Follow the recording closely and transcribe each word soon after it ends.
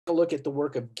a look at the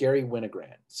work of Gary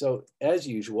Winogrand. So as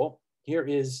usual, here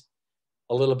is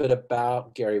a little bit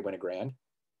about Gary Winogrand.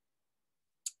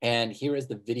 And here is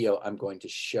the video I'm going to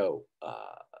show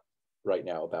right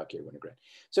now about Gary Winogrand.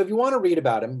 So if you want to read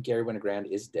about him, Gary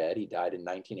Winogrand is dead. He died in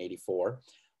 1984.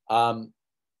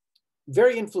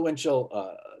 Very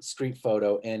influential street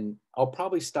photo, and I'll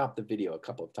probably stop the video a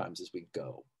couple of times as we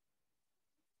go.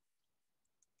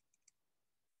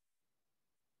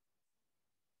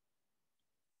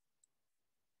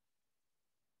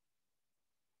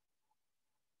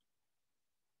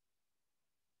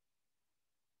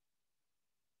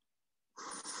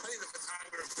 The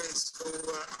photographers who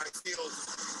I feel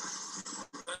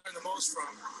learn the most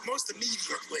from, most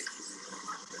immediately.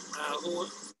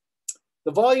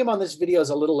 The volume on this video is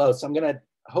a little low, so I'm gonna,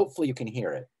 hopefully you can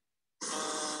hear it.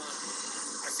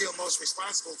 I feel most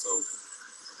responsible to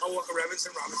Walker Evans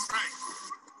and Robert Frank.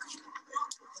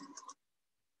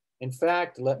 In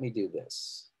fact, let me do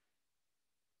this.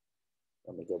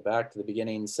 Let me go back to the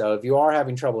beginning. So if you are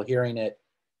having trouble hearing it,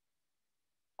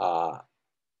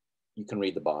 you can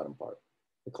read the bottom part,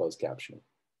 the closed captioning.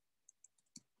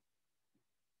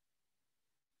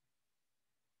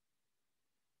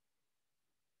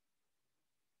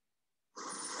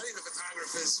 I think the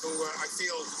photographers who I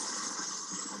feel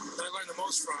that I learn the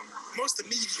most from, most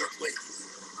immediately,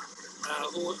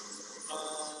 who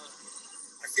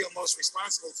I feel most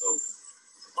responsible to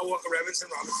Walker Evans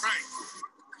and Robert Frank.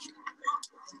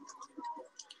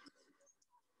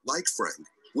 Like Frank,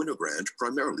 Winogrand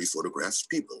primarily photographs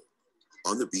people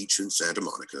on the beach in Santa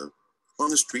Monica, on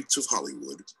the streets of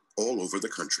Hollywood, all over the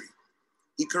country.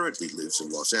 He currently lives in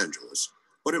Los Angeles,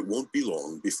 but it won't be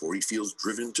long before he feels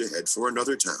driven to head for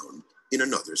another town in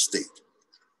another state.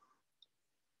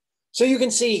 So you can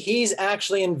see he's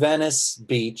actually in Venice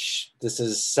Beach. This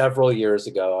is several years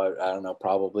ago. I don't know,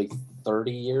 probably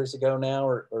 30 years ago now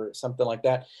or something like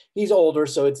that. He's older,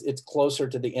 so it's closer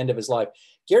to the end of his life.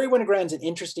 Gary Winogrand's an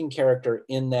interesting character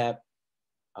in that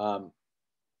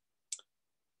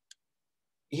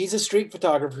he's a street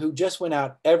photographer who just went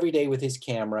out every day with his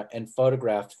camera and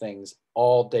photographed things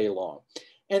all day long.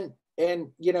 And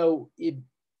you know,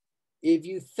 if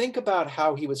you think about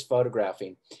how he was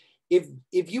photographing,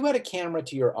 if you had a camera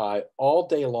to your eye all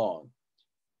day long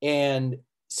and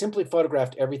simply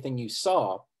photographed everything you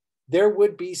saw, there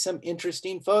would be some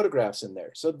interesting photographs in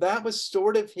there. So that was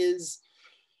sort of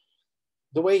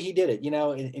the way he did it. You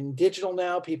know, in digital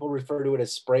now, people refer to it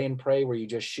as spray and pray, where you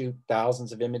just shoot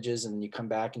thousands of images and you come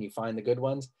back and you find the good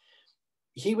ones.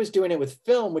 He was doing it with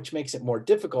film, which makes it more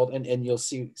difficult. And you'll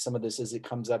see some of this as it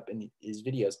comes up in his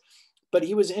videos. But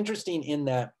he was interesting in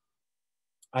that,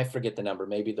 I forget the number,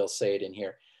 maybe they'll say it in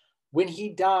here. When he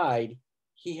died,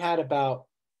 he had about,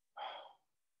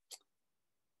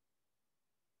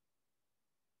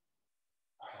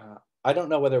 I don't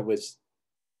know whether it was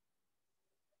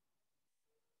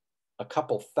a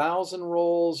couple thousand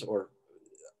rolls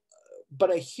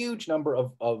but a huge number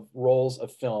of rolls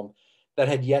of film that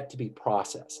had yet to be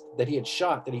processed, that he had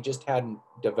shot, that he just hadn't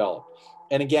developed.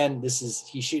 And again, he's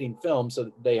shooting film,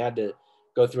 so they had to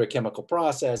go through a chemical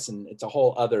process, and it's a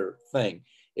whole other thing.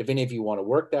 If any of you want to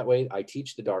work that way, I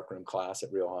teach the darkroom class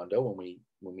at Rio Hondo when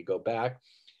we go back.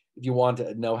 If you want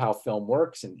to know how film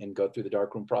works and go through the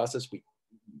darkroom process, you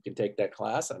can take that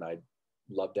class, and I'd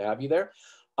love to have you there.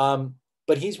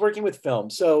 But he's working with film.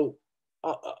 So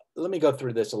let me go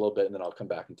through this a little bit, and then I'll come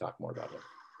back and talk more about him.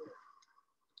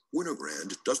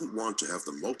 Winogrand doesn't want to have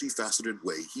the multifaceted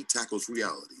way he tackles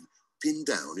reality pinned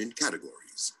down in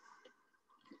categories.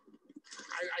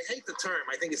 I hate the term.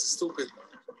 I think it's a stupid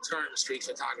term, street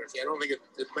photography. I don't think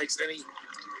it makes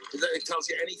it tells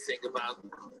you anything about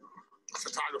a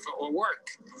photographer or work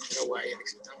in a way.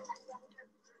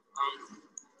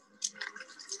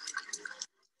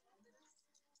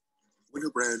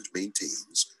 Winogrand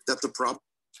maintains that the problem.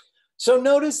 So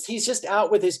notice he's just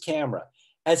out with his camera.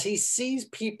 As he sees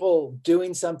people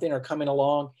doing something or coming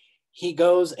along, he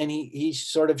goes and he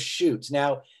sort of shoots.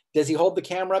 Now, does he hold the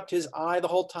camera up to his eye the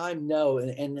whole time? No,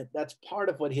 and that's part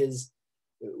of what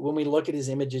when we look at his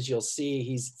images, you'll see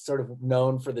he's sort of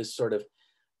known for this sort of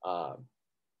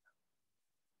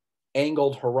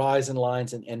angled horizon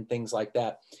lines and things like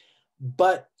that.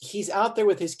 But he's out there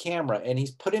with his camera, and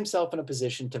he's put himself in a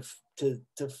position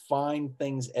to find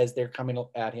things as they're coming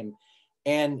at him,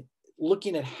 and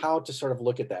looking at how to sort of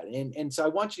look at that. And so I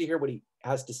want you to hear what he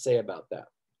has to say about that.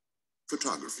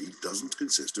 Photography doesn't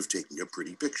consist of taking a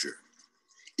pretty picture.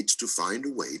 It's to find a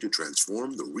way to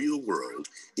transform the real world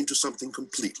into something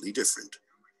completely different,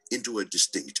 into a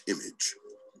distinct image.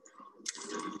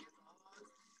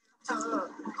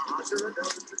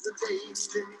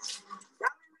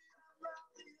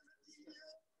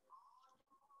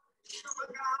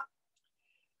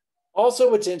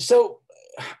 Also, what's in, so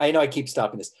I know I keep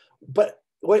stopping this, but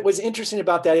what was interesting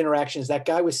about that interaction is that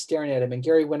guy was staring at him, and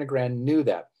Gary Winogrand knew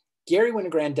that. Gary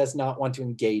Winogrand does not want to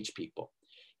engage people.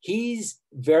 He's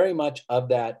very much of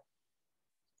that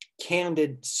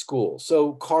candid school.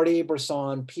 So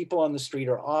Cartier-Bresson, people on the street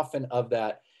are often of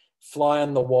that fly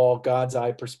on the wall, God's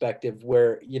eye perspective,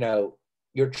 where, you know,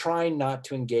 you're trying not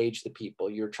to engage the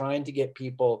people. You're trying to get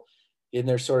people in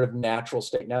their sort of natural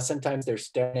state. Now, sometimes they're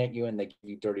staring at you and they give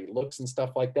you dirty looks and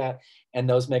stuff like that. And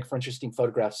those make for interesting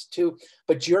photographs too,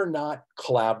 but you're not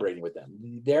collaborating with them.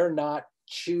 They're not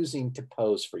choosing to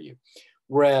pose for you.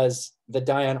 Whereas the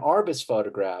Diane Arbus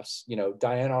photographs, you know,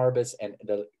 Diane Arbus and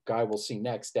the guy we'll see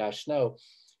next, Dash Snow,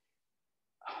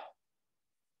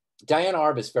 Diane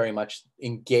Arbus very much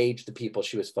engaged the people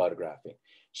she was photographing.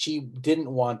 She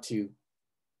didn't want to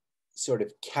sort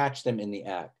of catch them in the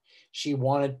act. She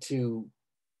wanted to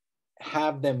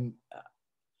have them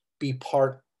be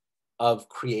part of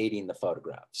creating the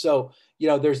photograph. So, you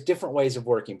know, there's different ways of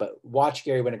working, but watch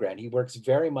Gary Winogrand. He works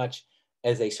very much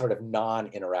as a sort of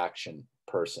non-interaction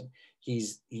person. He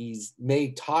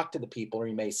may talk to the people or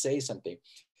he may say something,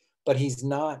 but he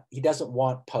doesn't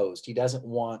want posed. He doesn't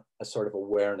want a sort of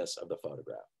awareness of the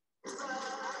photograph.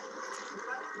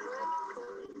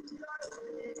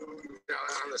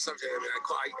 On the subject, I mean,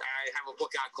 I have a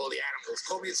book out called The Animals.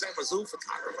 Call me a zoo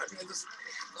photographer. I mean, this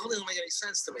doesn't make any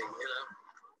sense to me, you know.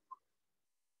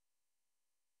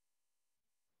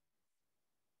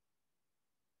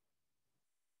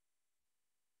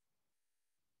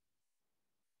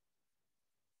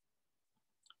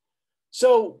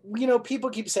 So, you know, people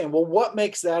keep saying, well, what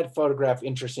makes that photograph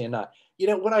interesting and not? You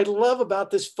know, what I love about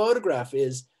this photograph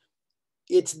is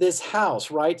it's this house,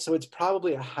 right? So it's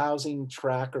probably a housing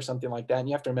tract or something like that. And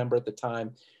you have to remember at the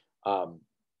time that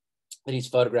he's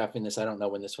photographing this, I don't know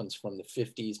when this one's from, the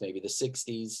 50s, maybe the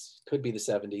 60s, could be the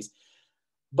 70s.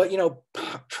 But, you know,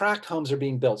 tract homes are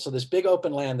being built. So this big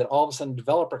open land that all of a sudden a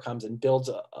developer comes and builds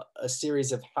a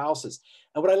series of houses.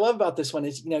 And what I love about this one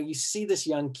is, you know, you see this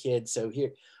young kid, so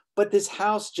here, but this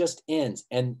house just ends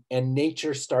and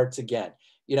nature starts again.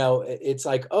 You know, it's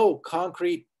like, oh,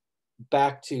 concrete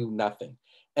back to nothing.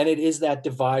 And it is that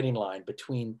dividing line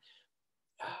between,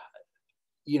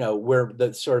 you know, where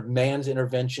the sort of man's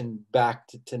intervention back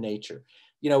to nature.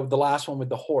 You know, the last one with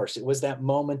the horse, it was that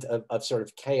moment of sort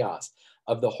of chaos,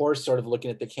 of the horse sort of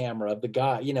looking at the camera, of the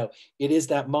guy, you know, it is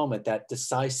that moment, that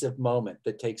decisive moment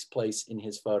that takes place in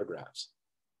his photographs.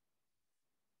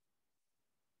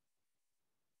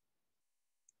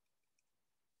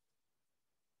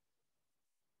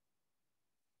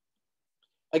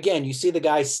 Again, you see the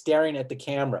guy staring at the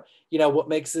camera. You know, what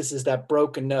makes this is that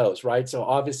broken nose, right? So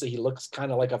obviously he looks kind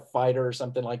of like a fighter or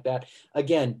something like that.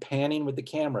 Again, panning with the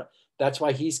camera. That's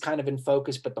why he's kind of in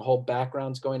focus, but the whole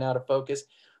background's going out of focus.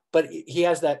 But he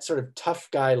has that sort of tough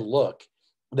guy look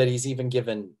that he's even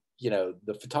given, you know,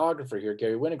 the photographer here,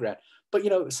 Gary Winogrand. But, you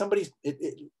know,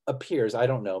 it appears, I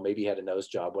don't know, maybe he had a nose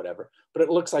job, whatever, but it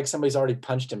looks like somebody's already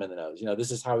punched him in the nose. You know,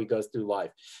 this is how he goes through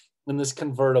life. In this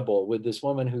convertible with this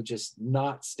woman who just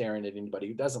not staring at anybody,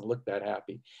 who doesn't look that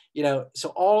happy, you know, so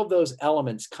all of those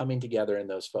elements coming together in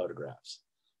those photographs.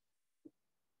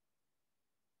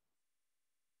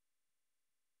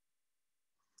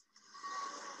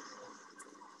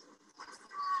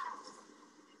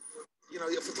 You know,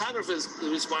 your photographer is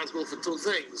responsible for two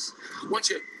things.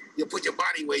 Once you put your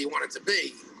body where you want it to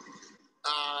be,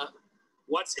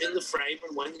 what's in the frame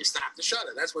and when you stop the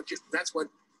shutter. That's what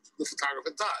the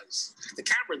photographer does. The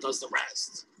camera does the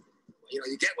rest. You know,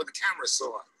 you get what the camera saw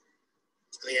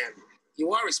in the end.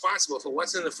 You are responsible for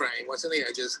what's in the frame, what's in the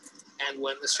edges, and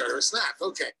when the shutter is snapped.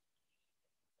 Okay.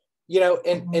 You know,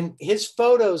 and his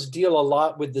photos deal a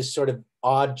lot with this sort of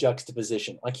odd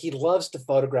juxtaposition. Like he loves to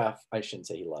photograph, I shouldn't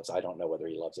say he loves, I don't know whether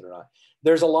he loves it or not.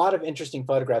 There's a lot of interesting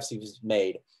photographs he's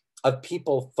made of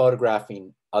people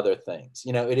photographing other things.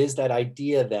 You know, it is that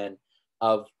idea then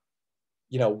of,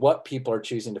 you know, what people are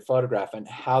choosing to photograph and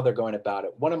how they're going about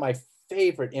it. One of my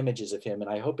favorite images of him, and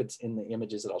I hope it's in the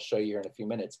images that I'll show you here in a few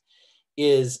minutes,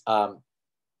 is, I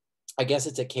guess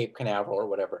it's at Cape Canaveral or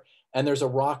whatever, and there's a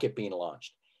rocket being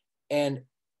launched. And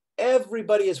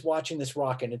everybody is watching this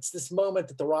rocket. It's this moment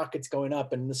that the rocket's going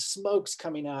up and the smoke's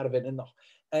coming out of it,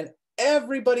 and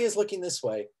everybody is looking this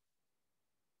way.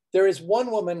 There is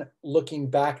one woman looking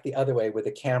back the other way with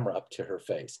a camera up to her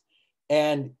face.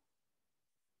 And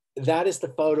that is the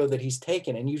photo that he's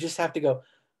taken. And you just have to go,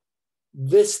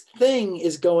 this thing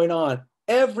is going on.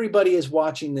 Everybody is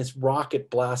watching this rocket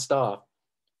blast off.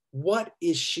 What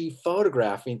is she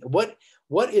photographing?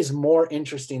 What is more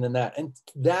interesting than that? And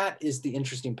that is the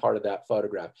interesting part of that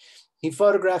photograph. He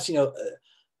photographs, you know,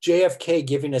 JFK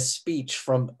giving a speech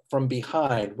from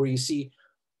behind, where you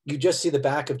just see the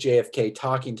back of JFK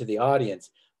talking to the audience,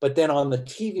 but then on the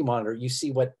TV monitor, you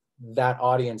see what that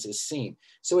audience is seeing.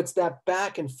 So it's that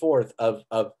back and forth of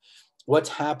what's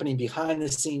happening behind the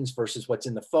scenes versus what's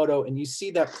in the photo. And you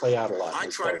see that play out a lot. I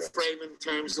try to frame in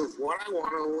terms of what I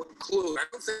want to include. I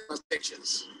don't think about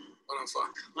pictures when I'm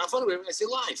photographing. I see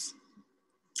life.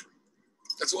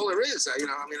 That's all there is. You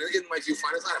know, I mean, in my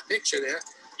viewfinder, it's not a picture there.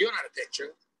 You're not a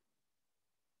picture.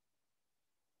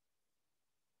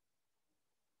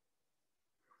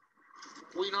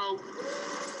 We know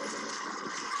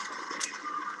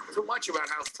too much about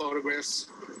how photographs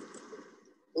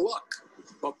look,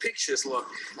 or pictures look,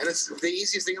 and it's the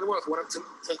easiest thing in the world.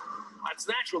 It's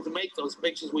natural to make those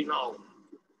pictures we know.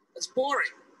 It's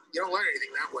boring. You don't learn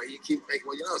anything that way. You keep making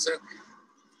what you know. So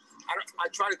I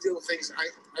try to deal with things.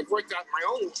 I've worked out my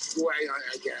own way,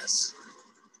 I guess,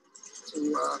 to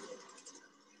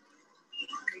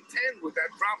contend with that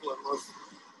problem of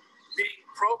being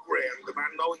programmed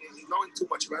about knowing too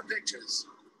much about pictures.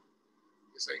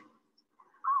 You see?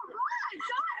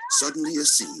 Suddenly a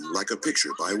scene like a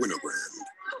picture by winogrand.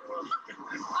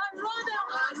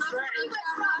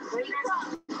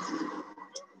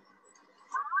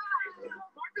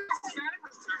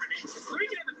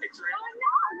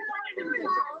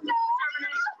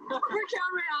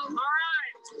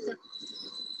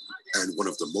 And one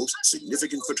of the most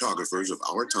significant photographers of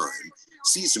our time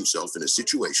sees himself in a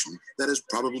situation that has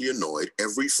probably annoyed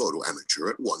every photo amateur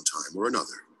at one time or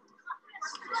another.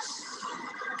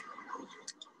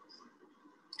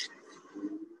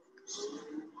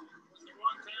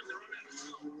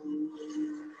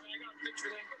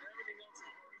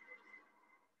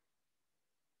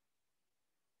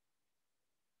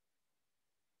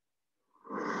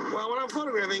 Well, when I'm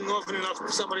photographing, often enough,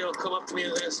 somebody will come up to me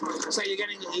and say, "You're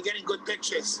getting good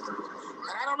pictures," and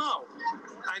I don't know.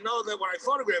 I know that what I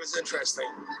photograph is interesting.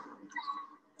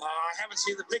 I haven't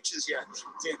seen the pictures yet,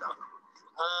 you know.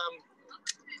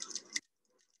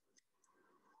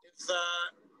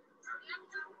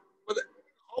 But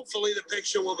hopefully the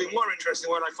picture will be more interesting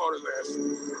than what I photograph. I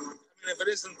mean, if it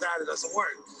isn't that, it doesn't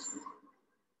work.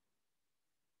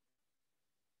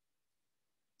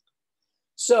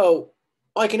 So,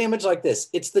 like an image like this,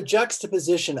 it's the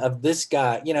juxtaposition of this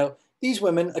guy, you know, these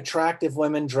women, attractive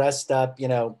women dressed up, you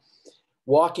know,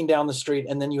 walking down the street,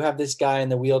 and then you have this guy in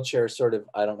the wheelchair sort of,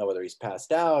 I don't know whether he's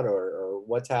passed out or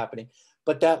what's happening,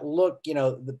 but that look, you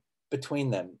know,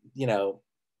 between them, you know,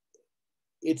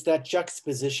 it's that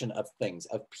juxtaposition of things,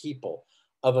 of people,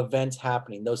 of events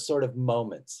happening, those sort of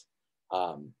moments.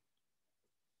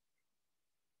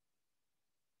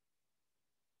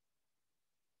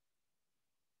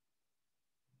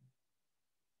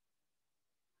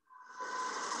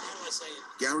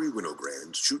 Gary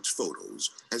Winogrand shoots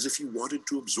photos as if he wanted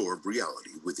to absorb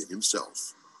reality within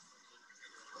himself.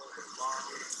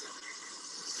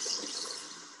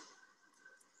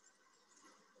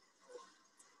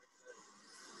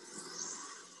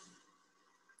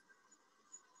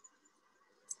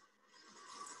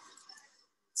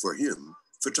 For him,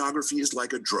 photography is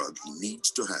like a drug he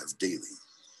needs to have daily.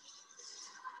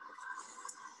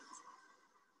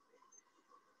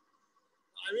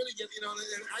 I really get, you know,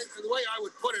 the way I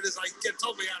would put it is I get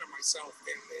totally out of myself.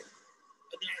 I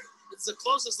mean, it's the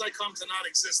closest I come to not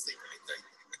existing, I think.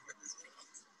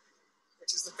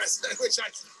 Which is the best, which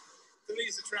to me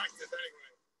is attractive anyway.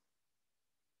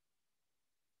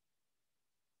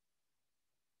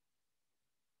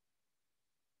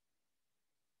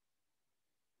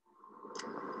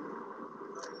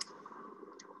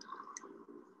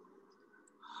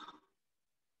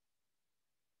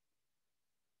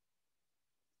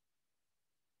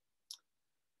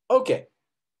 Okay.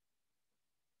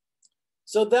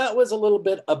 So that was a little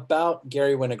bit about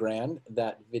Gary Winogrand,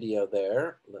 that video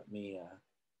there. Let me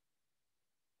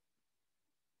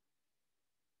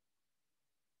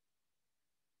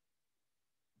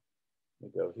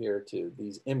go here to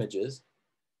these images.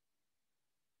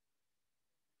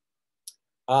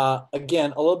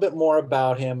 Again, a little bit more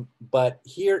about him, but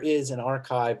here is an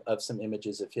archive of some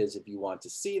images of his if you want to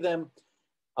see them.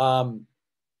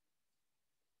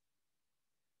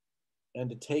 And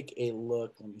to take a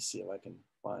look, let me see if I can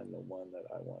find the one that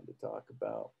I wanted to talk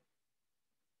about.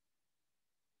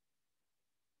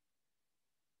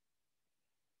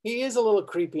 He is a little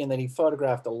creepy in that he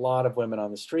photographed a lot of women on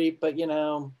the street, but you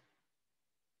know,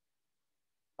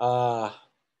 I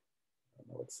don't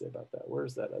know what to say about that.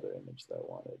 Where's that other image that I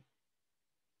wanted?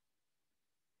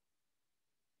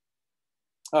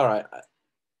 All right.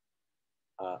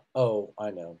 Oh,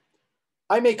 I know.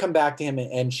 I may come back to him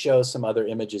and show some other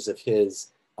images of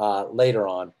his later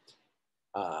on.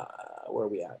 Where are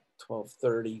we at?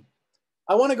 12:30.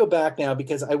 I want to go back now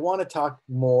because I want to talk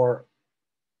more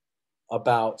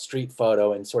about street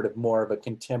photo and sort of more of a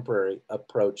contemporary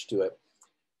approach to it.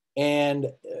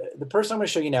 And the person I'm going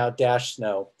to show you now, Dash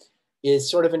Snow, is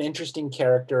sort of an interesting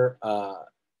character.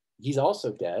 He's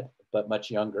also dead, but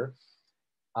much younger.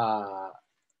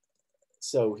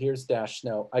 So here's Dash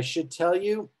Snow. I should tell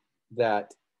you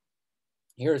that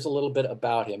here's a little bit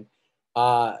about him.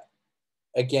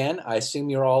 Again, I assume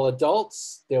you're all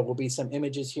adults. There will be some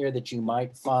images here that you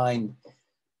might find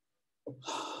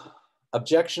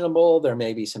objectionable. There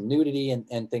may be some nudity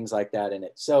and things like that in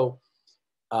it. So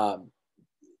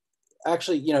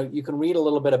actually, you know, you can read a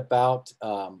little bit about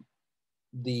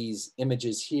these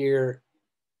images here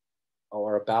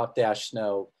or about Dash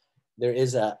Snow. There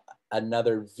is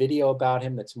another video about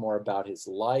him that's more about his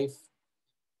life.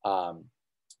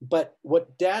 But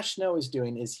what Dash Snow is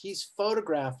doing is he's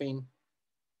photographing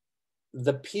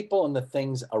the people and the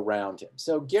things around him.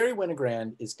 So Gary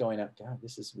Winogrand is going out. God,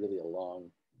 this is really a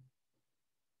long.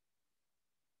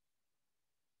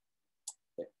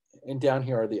 And down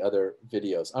here are the other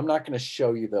videos. I'm not going to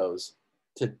show you those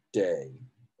today.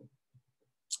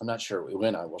 I'm not sure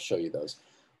when I will show you those.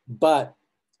 But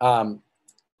I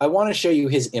want to show you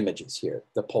his images here,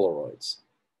 the Polaroids.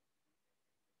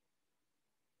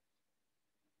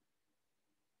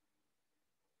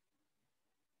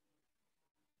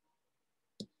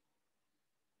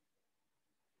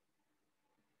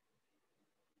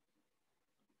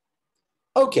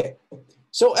 Okay,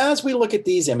 so as we look at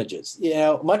these images, you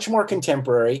know, much more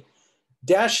contemporary,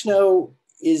 Dash Snow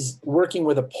is working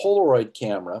with a Polaroid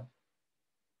camera.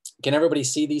 Can everybody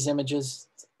see these images?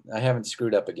 I haven't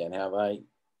screwed up again, have I?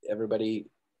 Everybody,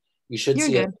 you should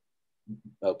see it.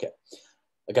 Okay,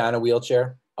 a guy in a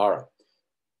wheelchair. All right,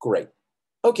 great.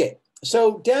 Okay,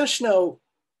 so Dash Snow,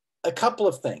 a couple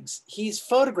of things. He's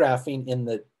photographing in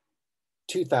the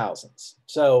 2000s.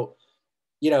 So,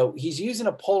 you know, he's using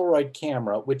a Polaroid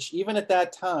camera, which even at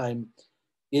that time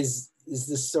is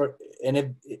this sort, and if,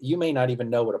 you may not even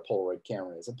know what a Polaroid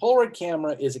camera is. A Polaroid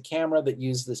camera is a camera that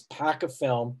used this pack of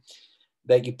film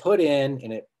that you put in,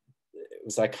 and it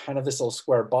was like kind of this little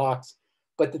square box.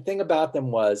 But the thing about them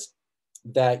was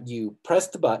that you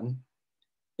pressed the button,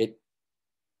 it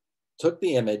took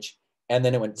the image, and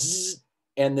then it went zzz,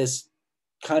 and this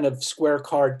kind of square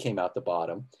card came out the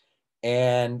bottom,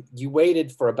 and you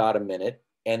waited for about a minute,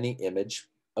 and the image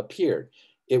appeared.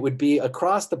 It would be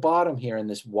across the bottom here in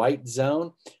this white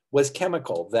zone was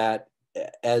chemical that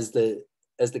as the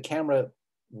camera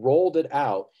rolled it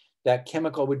out, that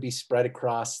chemical would be spread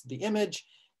across the image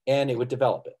and it would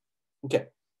develop it. Okay.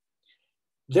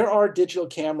 There are digital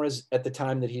cameras at the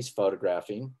time that he's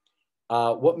photographing.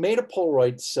 What made a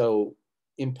Polaroid so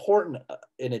important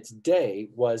in its day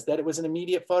was that it was an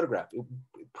immediate photograph.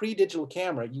 Pre-digital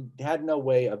camera, you had no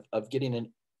way of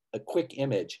getting a quick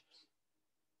image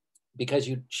because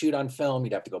you'd shoot on film,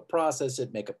 you'd have to go process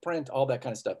it, make a print, all that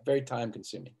kind of stuff, very time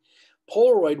consuming.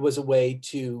 Polaroid was a way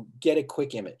to get a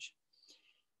quick image.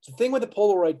 The thing with the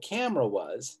Polaroid camera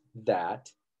was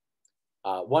that,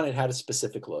 one, it had a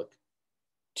specific look.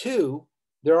 Two,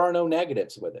 there are no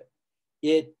negatives with it.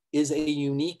 It is a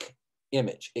unique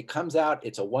image. It comes out,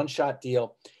 it's a one-shot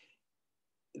deal.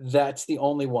 That's the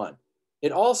only one.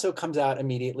 It also comes out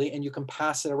immediately and you can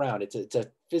pass it around. It's a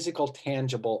physical,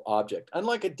 tangible object.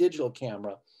 Unlike a digital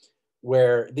camera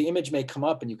where the image may come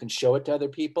up and you can show it to other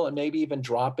people and maybe even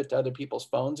drop it to other people's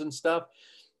phones and stuff.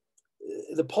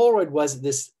 The Polaroid was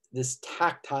this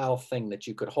tactile thing that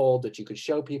you could hold, that you could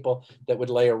show people, that would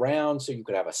lay around, so you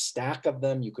could have a stack of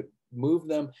them, you could move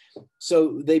them.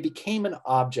 So they became an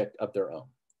object of their own.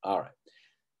 All right.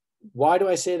 Why do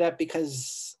I say that?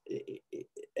 Because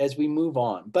as we move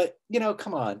on, but you know,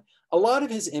 come on, a lot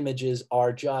of his images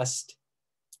are just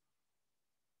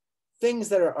things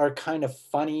that are kind of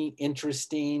funny,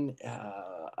 interesting,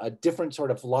 a different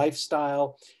sort of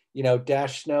lifestyle. You know,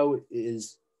 Dash Snow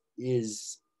is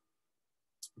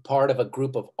part of a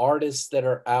group of artists that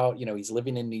are out. You know, he's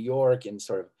living in New York and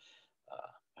sort of,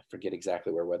 I forget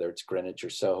exactly where, whether it's Greenwich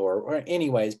or Soho or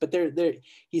anyways, but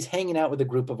he's hanging out with a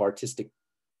group of artistic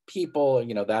people.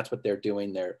 You know, that's what they're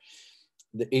doing.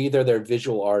 Either they're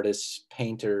visual artists,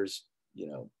 painters, you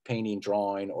know, painting,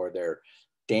 drawing, or they're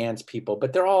dance people,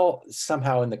 but they're all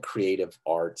somehow in the creative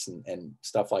arts and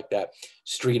stuff like that.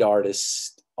 Street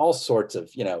artists, all sorts of,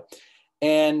 you know,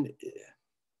 and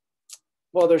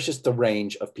well, there's just the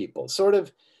range of people. Sort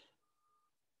of,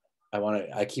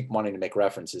 I keep wanting to make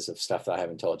references of stuff that I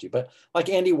haven't told you, but like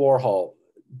Andy Warhol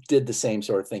did the same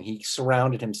sort of thing. He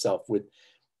surrounded himself with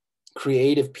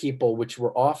creative people, which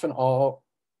were often all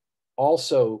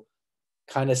also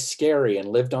kind of scary and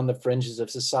lived on the fringes of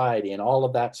society, and all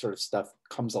of that sort of stuff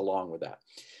comes along with that.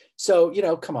 So, you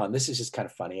know, come on, this is just kind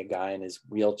of funny. A guy in his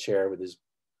wheelchair with his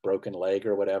broken leg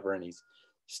or whatever, and he's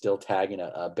still tagging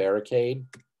a barricade.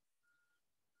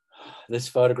 This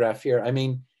photograph here, I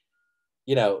mean,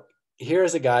 you know,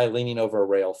 here's a guy leaning over a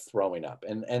rail throwing up,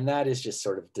 and that is just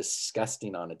sort of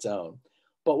disgusting on its own.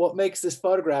 But what makes this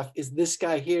photograph is this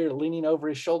guy here leaning over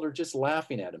his shoulder, just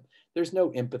laughing at him. There's no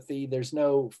empathy. There's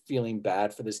no feeling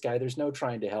bad for this guy. There's no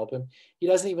trying to help him. He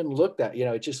doesn't even look that, you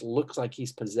know, it just looks like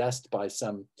he's possessed by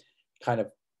some kind of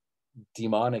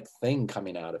demonic thing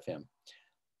coming out of him.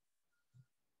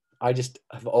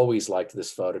 I've always liked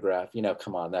this photograph. You know,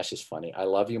 come on, that's just funny. I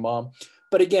love you, Mom.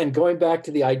 But again, going back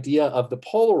to the idea of the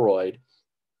Polaroid,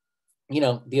 you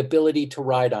know, the ability to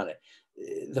write on it,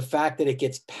 the fact that it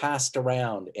gets passed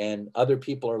around and other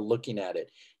people are looking at it,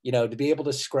 you know, to be able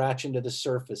to scratch into the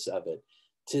surface of it,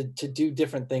 to do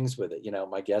different things with it. You know,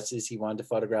 my guess is he wanted to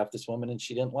photograph this woman and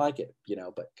she didn't like it, you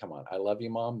know, but come on, I love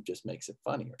you, Mom, just makes it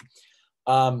funnier.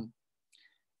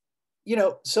 You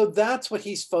know, so that's what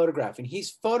he's photographing.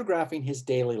 He's photographing his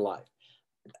daily life.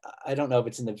 I don't know if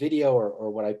it's in the video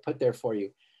or what I put there for you.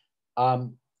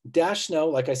 Dash Snow,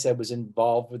 like I said, was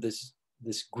involved with this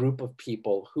group of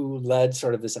people who led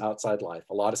sort of this outside life,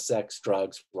 a lot of sex,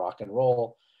 drugs, rock and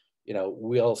roll. You know,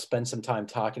 we'll spend some time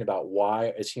talking about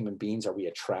why, as human beings, are we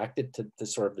attracted to the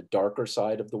sort of the darker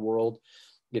side of the world,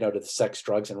 you know, to the sex,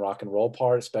 drugs, and rock and roll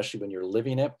part, especially when you're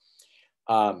living it.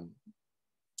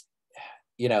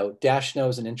 You know, Dash Snow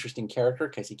is an interesting character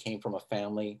because he came from a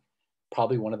family,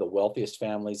 probably one of the wealthiest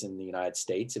families in the United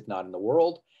States, if not in the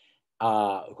world,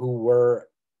 who were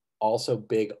also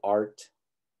big art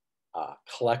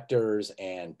collectors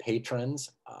and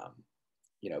patrons.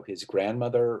 You know, his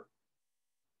grandmother,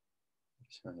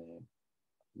 what's her name?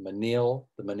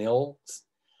 The Manils,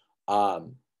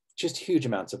 just huge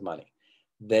amounts of money.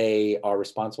 They are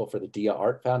responsible for the Dia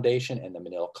Art Foundation and the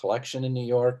Manil Collection in New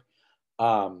York.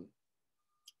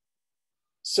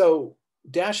 So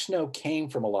Dash Snow came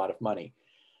from a lot of money,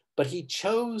 but he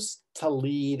chose to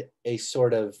lead a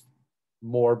sort of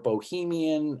more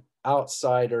bohemian,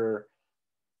 outsider,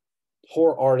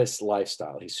 poor artist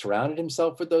lifestyle. He surrounded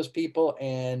himself with those people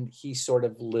and he sort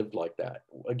of lived like that.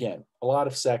 Again, a lot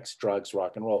of sex, drugs,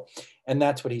 rock and roll, and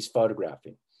that's what he's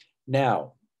photographing.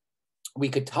 Now, we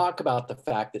could talk about the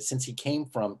fact that since he came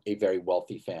from a very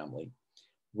wealthy family,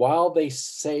 while they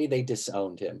say they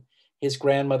disowned him, his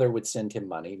grandmother would send him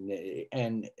money,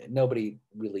 and nobody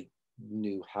really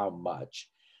knew how much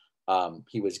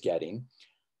he was getting.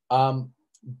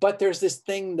 But there's this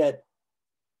thing that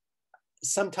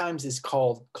sometimes is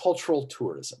called cultural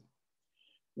tourism,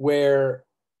 where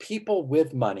people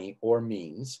with money or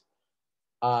means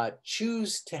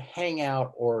choose to hang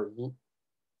out or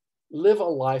live a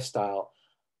lifestyle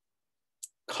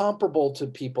comparable to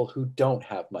people who don't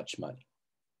have much money,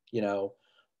 you know,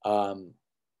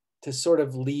 to sort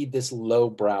of lead this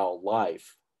lowbrow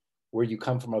life where you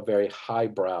come from a very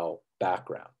highbrow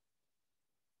background.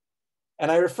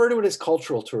 And I refer to it as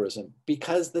cultural tourism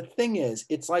because the thing is,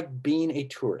 it's like being a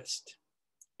tourist.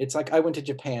 It's like I went to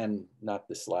Japan, not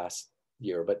this last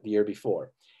year, but the year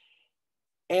before.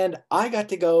 And I got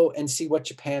to go and see what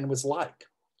Japan was like.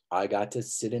 I got to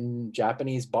sit in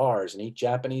Japanese bars and eat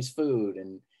Japanese food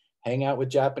and hang out with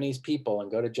Japanese people and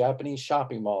go to Japanese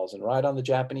shopping malls and ride on the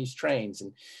Japanese trains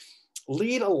and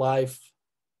lead a life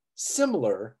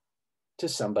similar to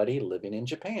somebody living in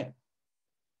Japan.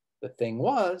 The thing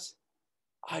was,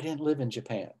 I didn't live in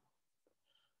Japan.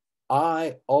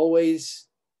 I always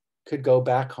could go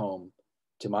back home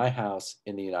to my house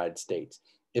in the United States.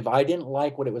 If I didn't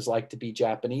like what it was like to be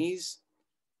Japanese,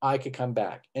 I could come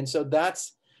back. And so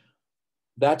that's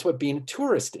what being a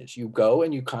tourist is. You go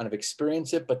and you kind of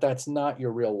experience it, but that's not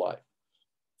your real life.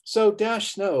 So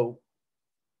Dash Snow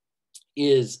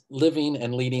is living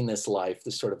and leading this life,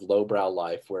 this sort of lowbrow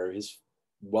life where his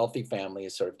wealthy family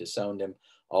has sort of disowned him,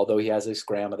 although he has his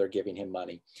grandmother giving him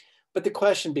money. But the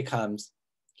question becomes,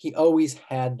 he always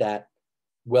had that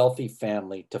wealthy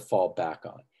family to fall back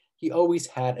on. He always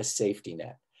had a safety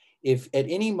net. If at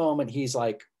any moment he's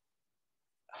like,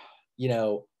 you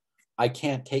know, I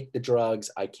can't take the drugs,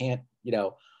 I can't, you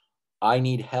know, I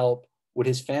need help, would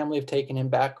his family have taken him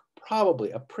back?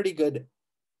 Probably. A pretty good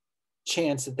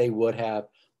chance that they would have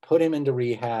put him into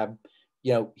rehab.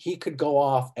 You know, he could go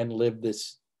off and live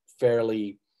this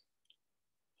fairly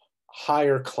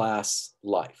higher class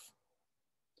life.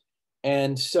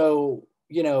 And so,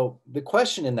 you know, the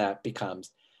question in that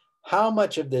becomes, how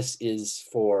much of this is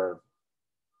for,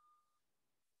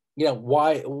 you know,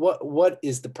 what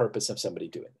is the purpose of somebody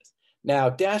doing this? Now,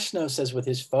 Dash Snow says with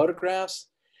his photographs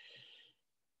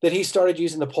that he started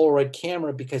using the Polaroid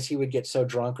camera because he would get so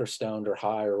drunk or stoned or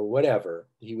high or whatever,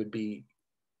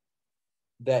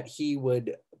 that he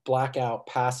would black out,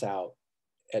 pass out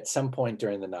at some point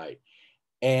during the night.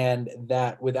 And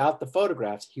that without the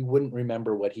photographs, he wouldn't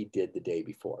remember what he did the day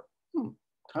before.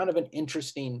 Kind of an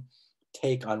interesting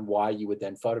take on why you would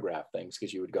then photograph things,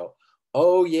 because you would go,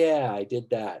 oh yeah, I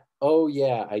did that. Oh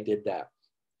yeah, I did that.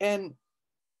 And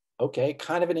okay,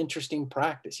 kind of an interesting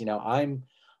practice. You know, I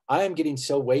am getting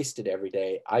so wasted every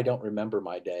day, I don't remember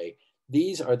my day.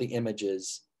 These are the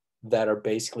images that are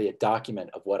basically a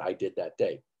document of what I did that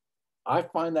day. I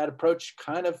find that approach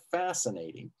kind of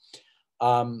fascinating.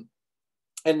 And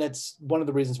that's one of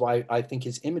the reasons why I think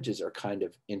his images are kind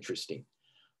of interesting.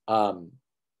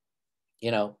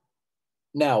 You know,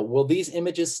 now, will these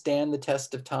images stand the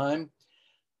test of time?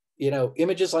 You know,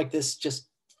 images like this just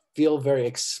feel very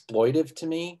exploitive to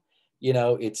me. You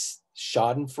know, it's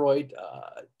Schadenfreude,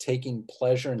 taking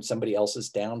pleasure in somebody else's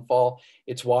downfall.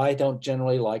 It's why I don't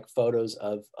generally like photos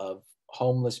of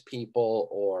homeless people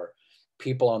or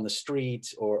people on the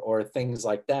streets or things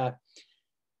like that,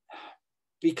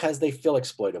 because they feel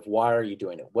exploitive. Why are you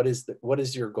doing it? What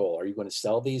is your goal? Are you going to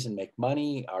sell these and make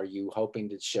money? Are you hoping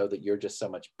to show that you're just so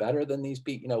much better than these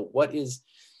people? You know, what is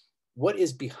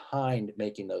behind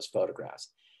making those photographs?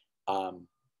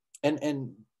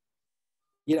 And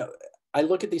you know, I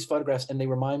look at these photographs and they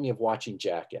remind me of watching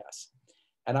Jackass.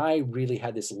 And I really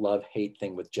had this love-hate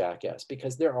thing with Jackass,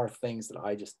 because there are things that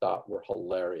I just thought were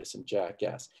hilarious in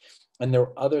Jackass. And there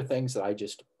were other things that I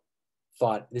just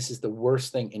thought, this is the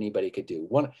worst thing anybody could do.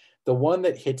 The one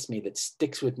that hits me, that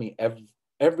sticks with me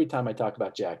every time I talk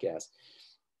about Jackass,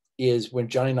 is when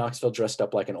Johnny Knoxville dressed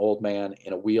up like an old man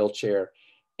in a wheelchair,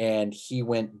 and he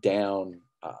went down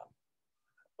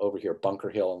over here,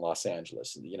 Bunker Hill in Los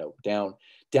Angeles, you know,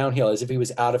 downhill as if he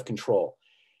was out of control.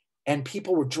 And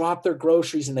people would drop their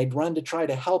groceries and they'd run to try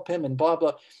to help him and blah,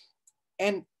 blah.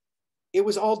 And it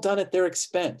was all done at their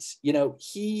expense. You know,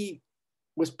 he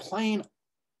was preying,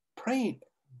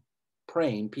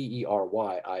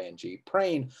 P-E-R-Y-I-N-G,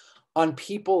 preying on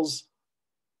people's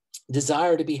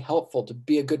desire to be helpful, to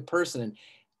be a good person.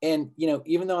 And, you know,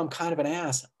 even though I'm kind of an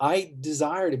ass, I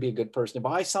desire to be a good person. If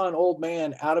I saw an old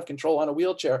man out of control on a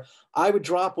wheelchair, I would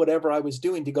drop whatever I was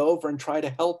doing to go over and try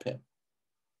to help him.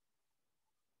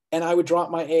 And I would drop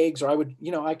my eggs, or I would,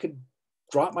 you know, I could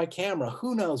drop my camera.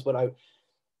 Who knows what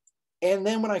and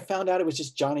then when I found out it was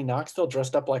just Johnny Knoxville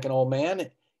dressed up like an old man,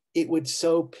 it would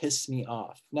so piss me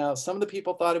off. Now, some of the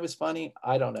people thought it was funny.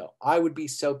 I don't know. I would be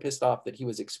so pissed off that he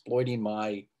was exploiting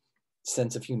my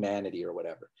sense of humanity or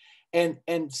whatever. And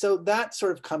so that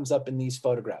sort of comes up in these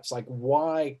photographs. Like,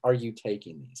 why are you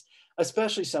taking these?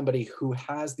 Especially somebody who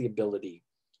has the ability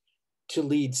to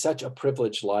lead such a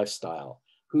privileged lifestyle,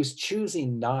 who's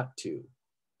choosing not to,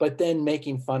 but then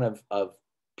making fun of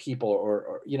people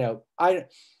or you know,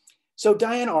 so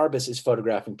Diane Arbus is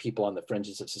photographing people on the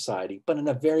fringes of society, but in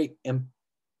a very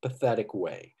empathetic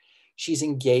way. She's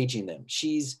engaging them.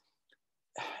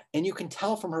 And you can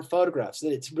tell from her photographs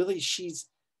that it's really, she's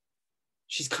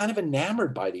kind of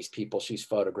enamored by these people she's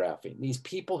photographing, these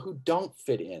people who don't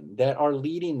fit in, that are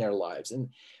leading their lives. And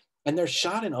they're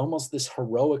shot in almost this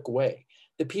heroic way.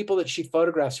 The people that she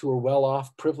photographs who are well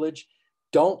off, privileged,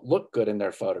 don't look good in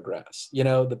their photographs. You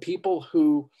know, the people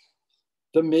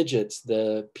the midgets,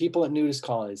 the people at nudist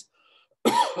colonies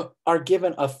are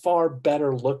given a far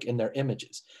better look in their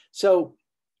images. So,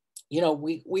 you know,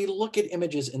 we look at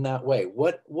images in that way.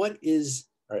 What is,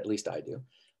 or at least I do.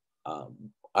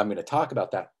 I'm going to talk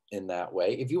about that in that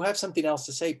way. If you have something else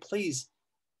to say, please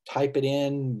type it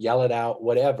in, yell it out,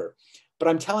 whatever. But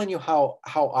I'm telling you how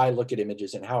I look at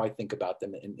images and how I think about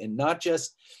them, and not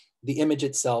just the image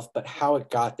itself, but how it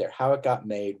got there, how it got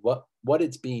made, what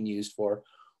it's being used for.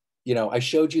 You know, I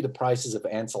showed you the prices of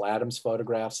Ansel Adams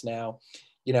photographs now.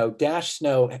 You know, Dash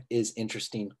Snow is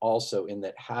interesting also in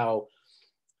that how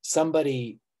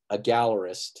somebody, a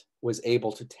gallerist, was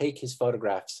able to take his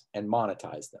photographs and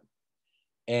monetize them.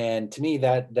 And to me,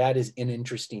 that is an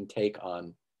interesting take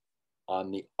on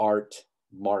the art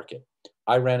market.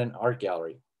 I ran an art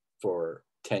gallery for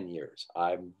 10 years.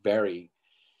 I'm very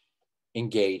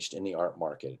engaged in the art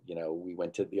market. You know, we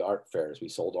went to the art fairs, we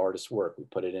sold artists' work, we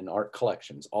put it in art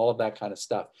collections, all of that kind of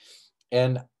stuff.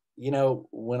 And, you know,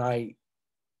 when I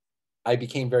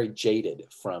became very jaded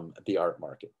from the art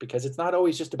market, because it's not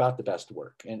always just about the best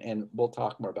work. And we'll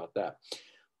talk more about that.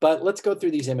 But let's go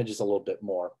through these images a little bit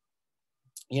more.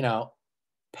 You know,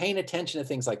 paying attention to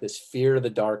things like this, fear of the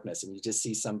darkness, and you just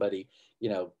see somebody, you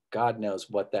know, God knows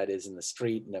what that is in the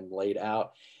street, and them laid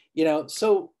out, you know.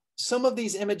 So some of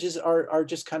these images are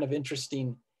just kind of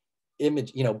interesting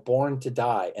image, you know, born to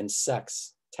die and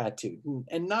sex tattooed,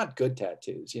 and not good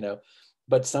tattoos, you know,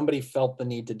 but somebody felt the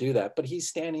need to do that. But he's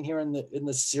standing here in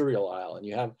the cereal aisle, and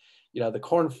you have, you know, the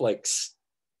cornflakes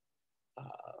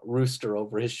rooster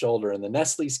over his shoulder and the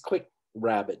Nestle's Quick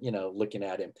rabbit, you know, looking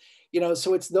at him, you know.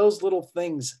 So it's those little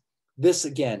things. This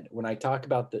again, when I talk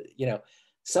about the, you know,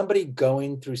 somebody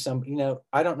going through some, you know,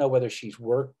 I don't know whether she's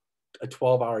worked a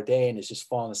 12-hour day and is just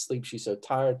falling asleep. She's so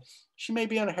tired. She may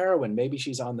be on heroin. Maybe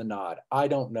she's on the nod. I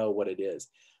don't know what it is,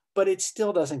 but it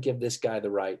still doesn't give this guy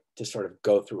the right to sort of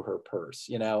go through her purse,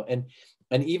 you know, and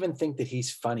even think that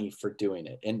he's funny for doing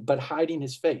it, and but hiding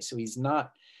his face. So he's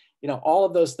not, you know, all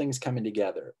of those things coming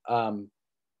together.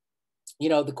 You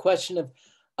know, the question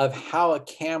of how a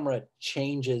camera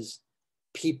changes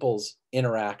people's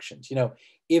interactions. You know,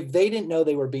 if they didn't know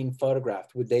they were being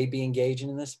photographed, would they be engaging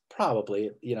in this?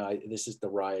 Probably. You know, this is the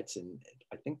riots in,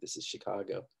 I think this is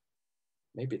Chicago.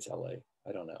 Maybe it's LA.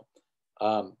 I don't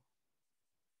know.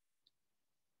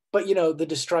 But, you know, the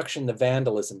destruction, the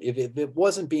vandalism, if it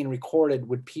wasn't being recorded,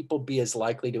 would people be as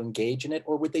likely to engage in it,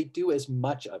 or would they do as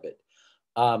much of it?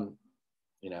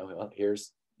 You know, well,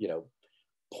 here's, you know,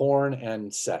 porn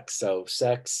and sex. So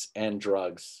sex and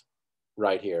drugs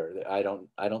right here. I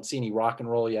don't see any rock and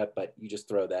roll yet, but you just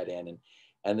throw that in,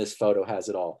 and this photo has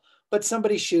it all. But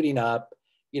somebody shooting up,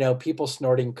 you know, people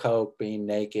snorting coke, being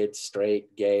naked,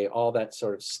 straight, gay, all that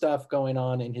sort of stuff going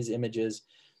on in his images.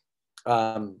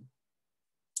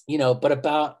 You know, but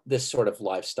about this sort of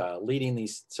lifestyle, leading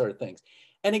these sort of things.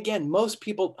 And again, most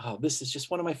people, oh, this is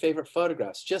just one of my favorite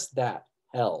photographs. Just that,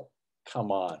 hell,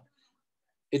 come on.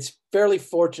 It's fairly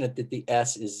fortunate that the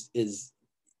S is,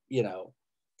 you know,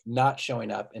 not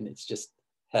showing up, and it's just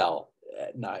hell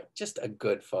at night. Just a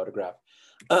good photograph.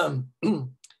 You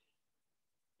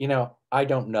know, I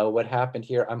don't know what happened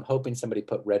here. I'm hoping somebody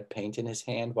put red paint in his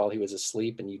hand while he was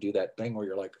asleep, and you do that thing where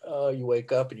you're like, oh, you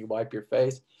wake up and you wipe your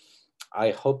face.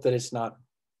 I hope that it's not,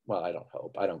 well, I don't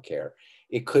hope, I don't care.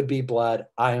 It could be blood.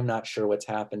 I am not sure what's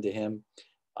happened to him.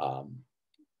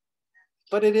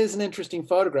 But it is an interesting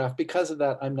photograph. Because of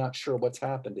that, I'm not sure what's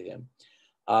happened to him.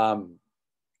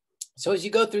 So as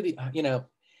you go through the, you know,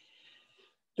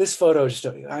 this photo, just,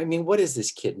 I mean, what is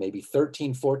this kid? Maybe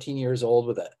 13, 14 years old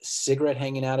with a cigarette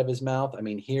hanging out of his mouth. I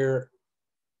mean, here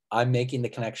I'm making the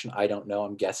connection. I don't know.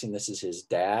 I'm guessing this is his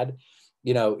dad.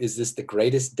 You know, is this the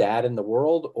greatest dad in the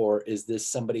world, or is this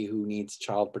somebody who needs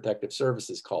child protective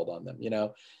services called on them? You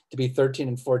know, to be 13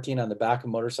 and 14 on the back of a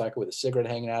motorcycle with a cigarette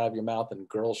hanging out of your mouth and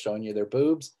girls showing you their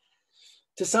boobs.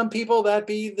 To some people, that'd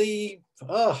be the,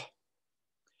 oh,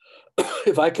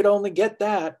 if I could only get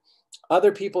that.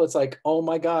 Other people, it's like, oh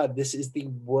my God, this is the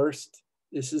worst.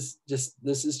 This is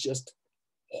just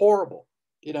horrible.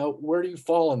 You know, where do you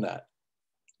fall in that?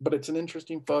 But it's an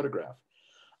interesting photograph.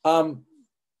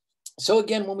 So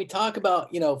again, when we talk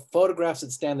about, you know, photographs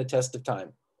that stand the test of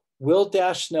time, will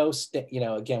Dash Snow, you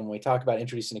know, again, when we talk about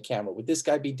introducing a camera, would this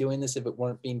guy be doing this if it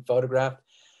weren't being photographed?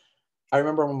 I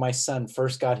remember when my son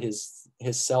first got his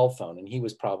cell phone, and he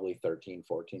was probably 13,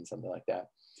 14, something like that.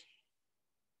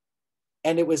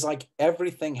 And it was like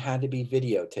everything had to be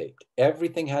videotaped.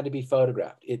 Everything had to be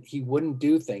photographed. He wouldn't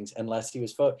do things unless he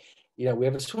was you know, we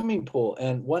have a swimming pool,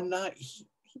 and one night he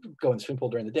would go in the swimming pool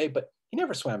during the day, but he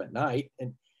never swam at night.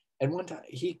 And one time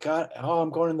he got, oh,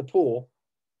 I'm going in the pool.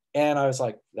 And I was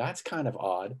like, that's kind of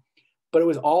odd. But it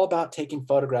was all about taking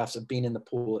photographs of being in the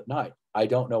pool at night. I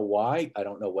don't know why. I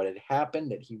don't know what had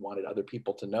happened, that he wanted other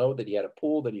people to know that he had a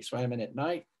pool that he swam in at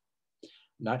night.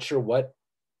 Not sure what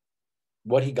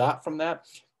he got from that.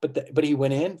 But he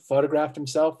went in, photographed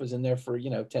himself, was in there for, you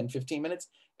know, 10, 15 minutes,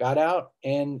 got out,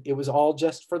 and it was all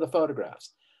just for the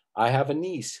photographs. I have a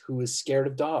niece who is scared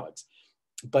of dogs,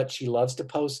 but she loves to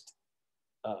post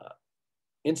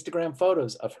Instagram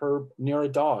photos of her near a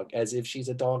dog as if she's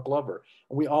a dog lover.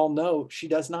 And we all know she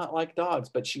does not like dogs,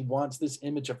 but she wants this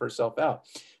image of herself out.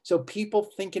 So people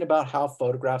thinking about how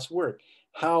photographs work,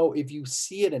 how if you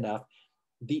see it enough,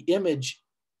 the image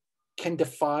can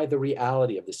defy the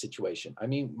reality of the situation. I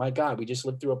mean, my God, we just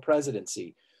lived through a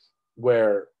presidency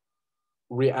where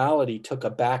reality took a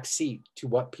back seat to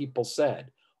what people said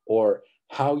or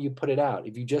how you put it out.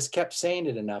 If you just kept saying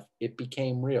it enough, it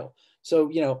became real.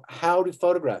 So, you know, how do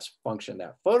photographs function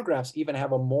now? Photographs even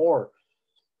have a more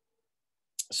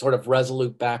sort of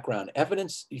resolute background.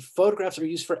 Evidence, photographs are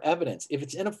used for evidence. If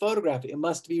it's in a photograph, it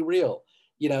must be real,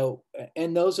 you know,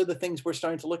 and those are the things we're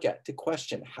starting to look at, to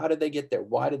question, how did they get there?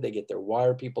 Why did they get there? Why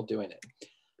are people doing it?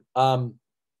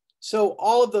 So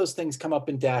all of those things come up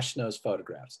in Dash Snow's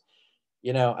photographs.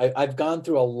 You know, I've gone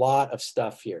through a lot of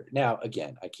stuff here. Now,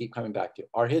 again, I keep coming back to,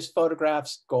 are his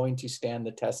photographs going to stand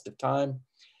the test of time?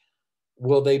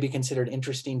 Will they be considered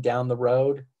interesting down the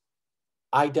road?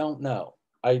 I don't know.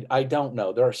 I don't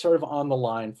know. They're sort of on the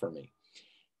line for me.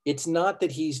 It's not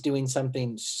that he's doing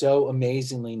something so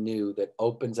amazingly new that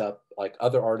opens up, like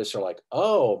other artists are like,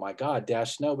 oh my God,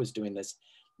 Dash Snow was doing this.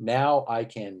 Now I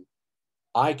can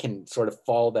sort of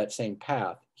follow that same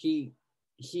path. He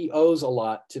owes a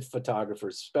lot to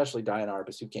photographers, especially Diane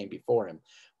Arbus, who came before him,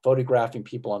 photographing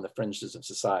people on the fringes of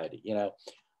society. You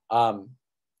know,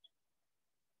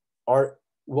 art.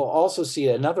 We'll also see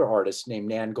another artist named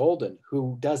Nan Golden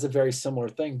who does a very similar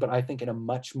thing, but I think in a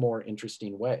much more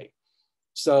interesting way.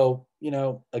 So, you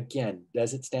know, again,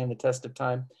 does it stand the test of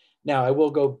time? Now, I will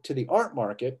go to the art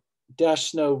market.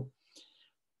 Dash Snow,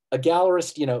 a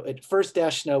gallerist, you know, at first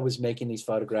Dash Snow was making these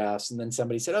photographs, and then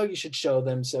somebody said, oh, you should show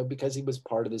them. So because he was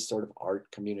part of this sort of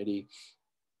art community,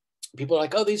 people are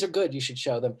like, oh, these are good, you should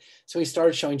show them. So he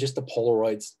started showing just the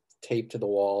Polaroids taped to the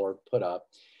wall or put up.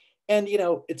 And, you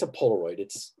know, it's a Polaroid.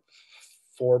 It's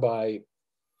 4 by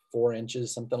 4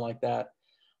 inches, something like that.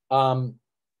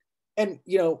 And,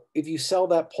 you know, if you sell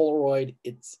that Polaroid,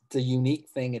 it's a unique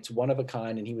thing. It's one of a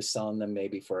kind. And he was selling them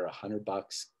maybe for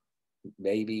 $100,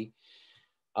 maybe.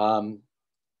 You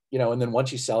know, and then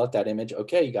once you sell it, that image,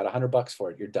 okay, you got $100 for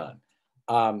it, you're done.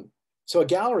 So a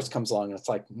gallerist comes along and it's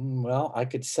like, well, I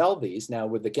could sell these. Now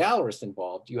with the gallerist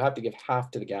involved, you have to give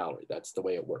half to the gallery. That's the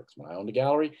way it works. When I owned a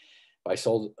gallery, if I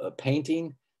sold a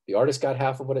painting, the artist got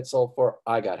half of what it sold for,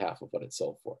 I got half of what it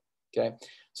sold for, okay?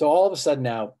 So all of a sudden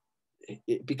now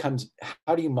it becomes,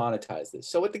 how do you monetize this?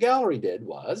 So what the gallery did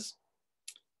was,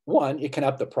 one, it can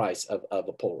up the price of a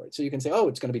Polaroid. So you can say, oh,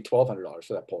 it's going to be $1,200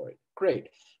 for that Polaroid. Great.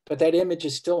 But that image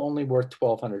is still only worth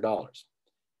 $1,200.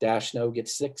 Dash Snow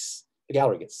gets 6, the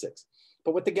gallery gets 6.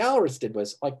 But what the gallerist did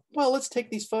was like, well, let's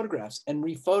take these photographs and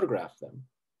rephotograph them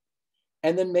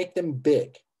and then make them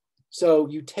big. So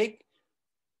you take,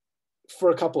 for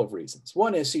a couple of reasons.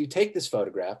 One is, so you take this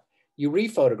photograph, you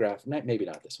rephotograph, maybe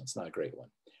not this one, it's not a great one.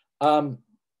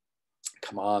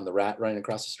 Come on, the rat running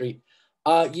across the street.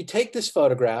 You take this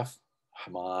photograph,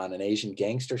 come on, an Asian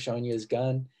gangster showing you his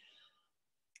gun,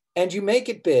 and you make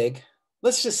it big.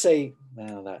 Let's just say,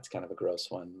 well, that's kind of a gross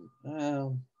one.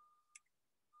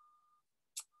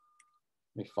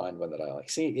 Let me find one that I like.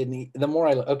 See, the more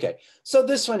I look, okay. So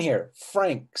this one here,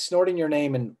 Frank, snorting your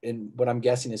name in what I'm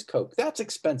guessing is Coke. That's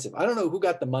expensive. I don't know who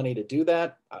got the money to do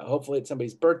that. Hopefully it's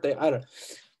somebody's birthday. I don't know.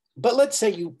 But let's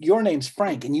say your name's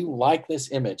Frank and you like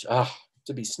this image.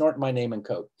 To be snorting my name in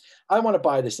Coke. I want to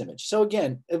buy this image. So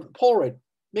again, Polaroid,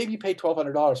 maybe you pay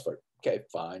 $1,200 for it. Okay,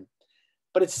 fine.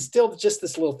 But it's still just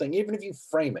this little thing. Even if you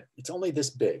frame it, it's only this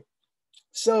big.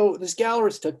 So this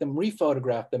gallerist took them,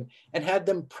 rephotographed them, and had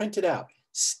them printed out,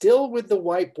 still with the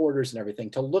white borders and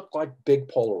everything, to look like big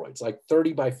Polaroids, like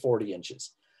 30 by 40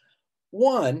 inches.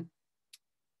 One,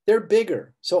 they're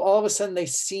bigger. So all of a sudden they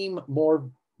seem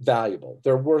more valuable.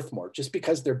 They're worth more just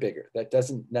because they're bigger. That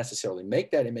doesn't necessarily make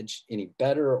that image any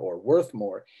better or worth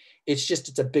more. It's just,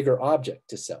 it's a bigger object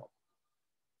to sell.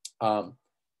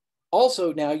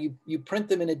 Also, now you print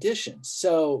them in editions.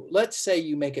 So let's say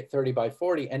you make it 30 by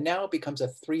 40, and now it becomes a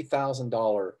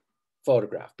 $3,000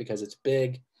 photograph because it's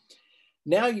big.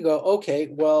 Now you go, okay,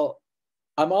 well,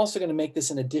 I'm also going to make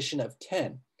this an edition of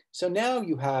 10. So now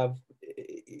you have,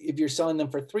 if you're selling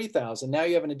them for 3,000, now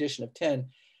you have an edition of 10.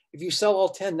 If you sell all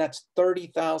 10, that's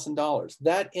 $30,000.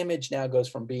 That image now goes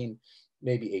from being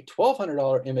maybe a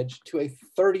 $1,200 image to a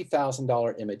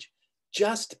 $30,000 image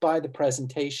just by the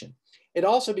presentation. It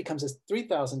also becomes a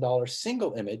 $3,000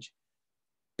 single image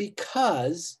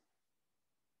because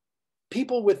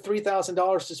people with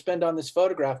 $3,000 to spend on this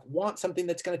photograph want something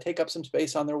that's going to take up some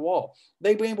space on their wall.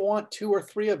 They may want 2 or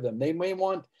 3 of them. They may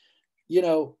want, you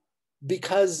know,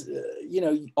 because, you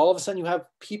know, all of a sudden you have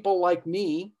people like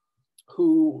me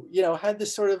who, you know, had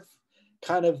this sort of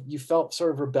kind of, you felt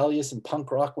sort of rebellious and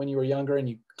punk rock when you were younger, and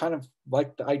you kind of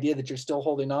like the idea that you're still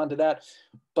holding on to that,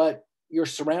 but your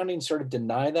surroundings sort of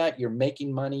deny that. You're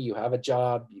making money, you have a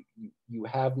job, you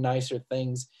have nicer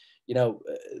things. You know,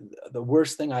 the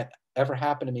worst thing I ever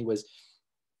happened to me was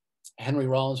Henry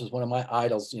Rollins was one of my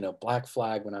idols, you know, Black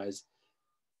Flag, when I was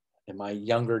in my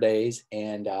younger days.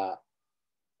 And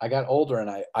I got older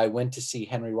and I went to see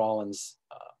Henry Rollins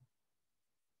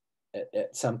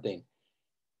at something.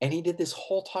 And he did this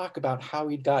whole talk about how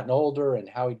he'd gotten older and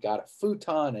how he'd got a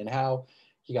futon and how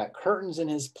he got curtains in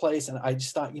his place. And I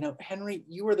just thought, you know, Henry,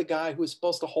 you were the guy who was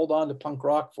supposed to hold on to punk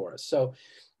rock for us. So,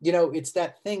 you know, it's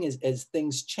that thing as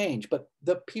things change, but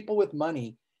the people with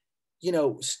money, you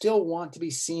know, still want to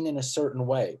be seen in a certain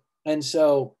way. And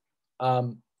so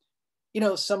you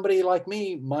know, somebody like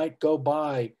me might go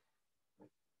buy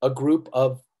a group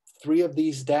of 3 of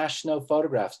these Dash Snow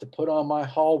photographs to put on my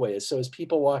hallway. So as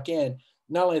people walk in,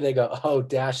 not only they go, oh,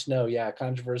 Dash Snow, yeah,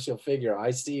 controversial figure.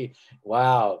 I see.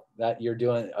 Wow, that you're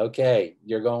doing, okay,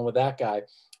 you're going with that guy.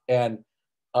 And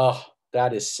oh,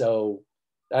 that is so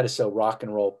rock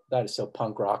and roll. That is so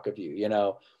punk rock of you, you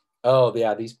know. Oh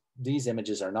yeah, these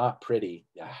images are not pretty.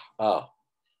 Yeah. Oh,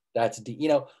 that's deep, you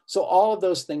know. So all of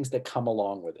those things that come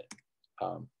along with it.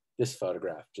 This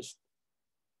photograph,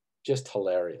 just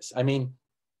hilarious. I mean,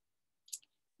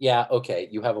 yeah, okay,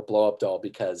 you have a blow up doll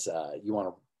because you want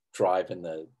to drive in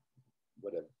the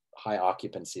high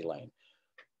occupancy lane.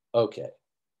 Okay,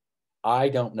 I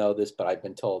don't know this, but I've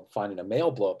been told finding a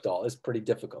male blow up doll is pretty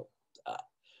difficult.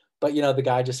 But you know, the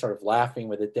guy just sort of laughing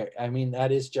with it there. I mean,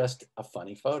 that is just a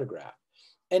funny photograph.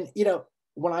 And you know,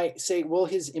 when I say, will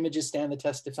his images stand the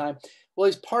test of time? Well,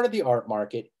 he's part of the art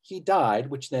market. He died,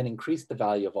 which then increased the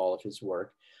value of all of his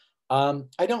work.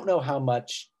 I don't know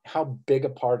how big a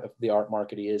part of the art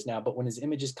market he is now, but when his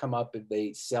images come up, if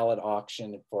they sell at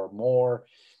auction for more,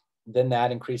 then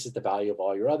that increases the value of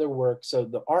all your other work. So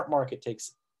the art market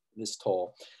takes this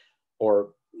toll,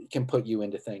 or can put you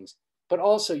into things. But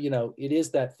also, you know, it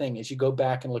is that thing as you go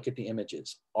back and look at the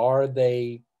images,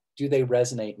 do they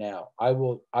resonate now? I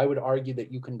would argue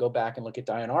that you can go back and look at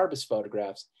Diane Arbus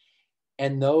photographs,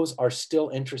 and those are still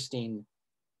interesting,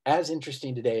 as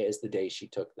interesting today as the day she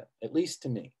took them, at least to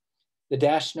me. The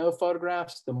Dash Snow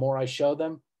photographs, the more I show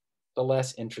them, the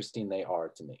less interesting they are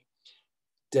to me.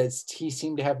 Does he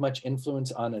seem to have much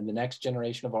influence on the next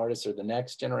generation of artists or the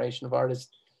next generation of artists?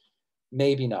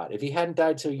 Maybe not. If he hadn't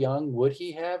died so young, would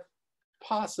he have?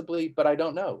 Possibly, but I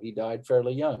don't know. He died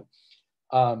fairly young.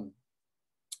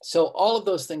 So all of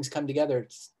those things come together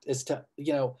as to,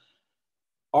 you know,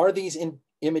 are these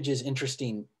images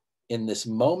interesting in this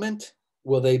moment?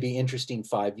 Will they be interesting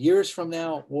 5 years from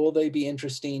now? Will they be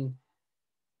interesting,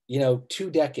 you know,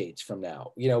 2 decades from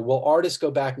now? You know, will artists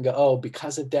go back and go, oh,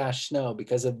 because of Dash Snow,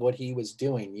 because of what he was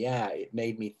doing, yeah, it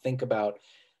made me think about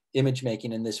image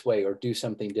making in this way or do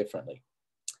something differently?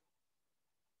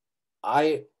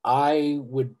 I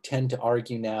would tend to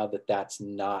argue now that that's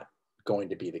not going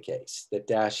to be the case, that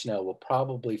Dash Snow will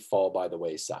probably fall by the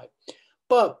wayside.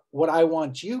 But what I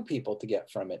want you people to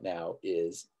get from it now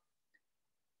is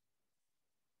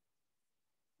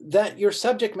that your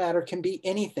subject matter can be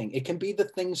anything. It can be the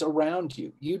things around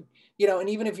you. You know, and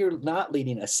even if you're not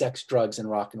leading a sex, drugs, and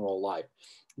rock and roll life,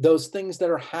 those things that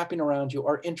are happening around you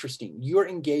are interesting. You're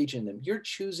engaged in them. You're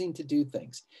choosing to do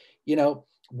things. You know,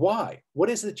 why? What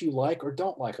is it that you like or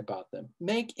don't like about them?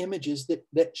 Make images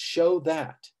that show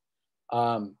that.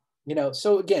 You know,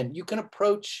 so again, you can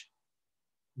approach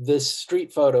this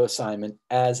street photo assignment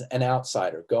as an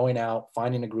outsider, going out,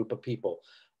 finding a group of people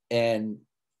and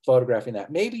photographing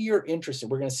that. Maybe you're interested.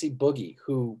 We're going to see Boogie,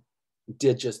 who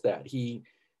did just that. He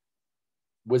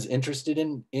was interested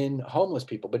in homeless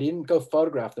people, but he didn't go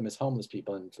photograph them as homeless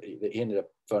people. And he ended up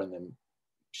photoing them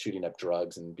shooting up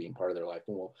drugs and being part of their life.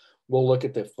 And we'll look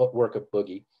at the work of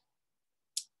Boogie.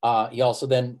 He also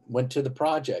then went to the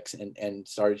projects and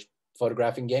started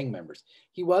photographing gang members.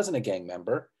 He wasn't a gang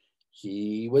member.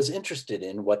 He was interested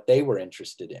in what they were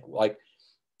interested in. Like,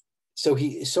 so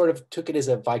he sort of took it as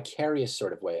a vicarious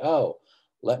sort of way. Oh,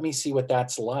 let me see what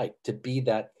that's like to be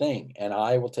that thing. And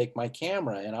I will take my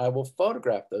camera and I will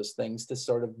photograph those things to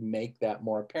sort of make that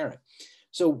more apparent.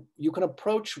 So you can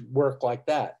approach work like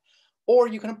that, or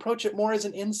you can approach it more as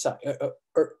an insight.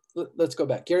 Or let's go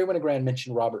back. Gary Winogrand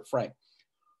mentioned Robert Frank.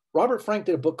 Robert Frank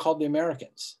did a book called The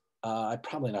Americans. I'm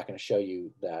probably not going to show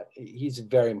you that. He's a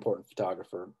very important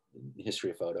photographer in the history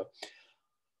of photo.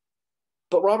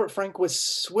 But Robert Frank was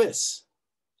Swiss.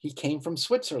 He came from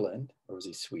Switzerland, or was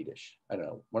he Swedish? I don't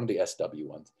know, one of the SW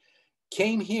ones.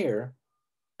 Came here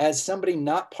as somebody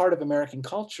not part of American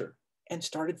culture and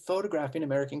started photographing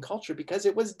American culture because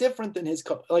it was different than his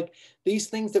culture. Like these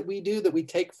things that we do that we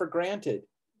take for granted.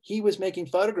 He was making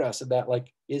photographs of that.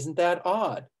 Like, isn't that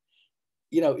odd?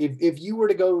 You know, if you were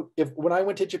to go, when I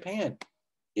went to Japan,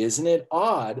 isn't it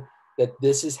odd that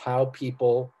this is how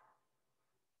people,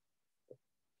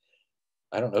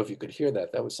 I don't know if you could hear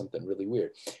that. That was something really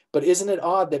weird. But isn't it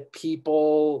odd that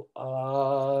people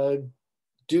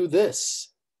do this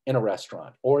in a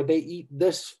restaurant, or they eat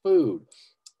this food,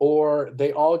 or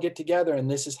they all get together and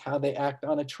this is how they act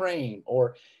on a train,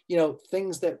 or, you know,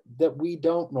 things that we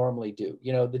don't normally do,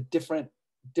 you know, the different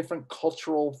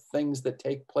cultural things that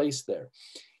take place there.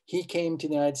 He came to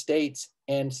the United States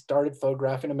and started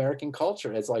photographing American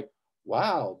culture as like,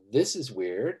 wow, this is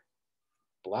weird.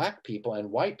 Black people and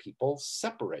white people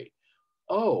separate.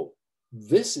 Oh,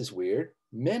 this is weird.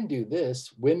 Men do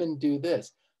this, women do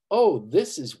this. Oh,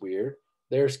 this is weird.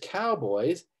 There's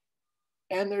cowboys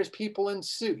and there's people in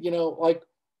suit, you know, like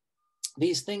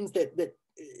these things that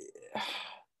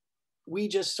we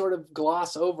just sort of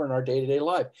gloss over in our day-to-day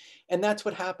life. And that's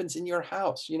what happens in your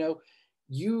house. You know,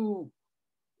 you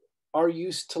are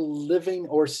used to living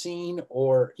or seeing,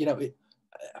 or, you know, let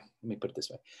me put it this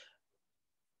way.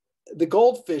 The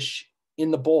goldfish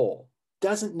in the bowl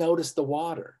doesn't notice the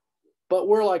water, but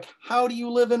we're like, how do you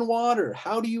live in water?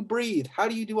 How do you breathe? How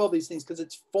do you do all these things? Because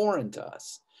it's foreign to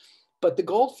us. But the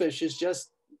goldfish is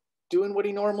just doing what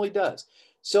he normally does.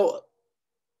 So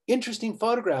interesting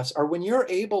photographs are when you're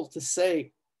able to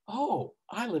say, oh,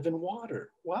 I live in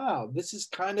water. Wow, this is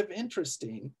kind of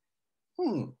interesting.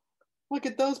 Look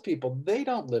at those people. They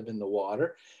don't live in the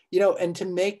water, you know, and to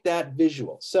make that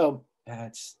visual. So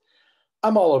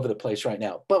I'm all over the place right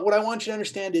now. But what I want you to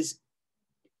understand is,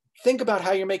 think about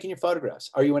how you're making your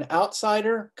photographs. Are you an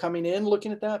outsider coming in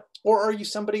looking at that? Or are you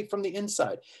somebody from the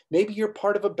inside? Maybe you're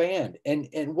part of a band. And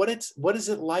what is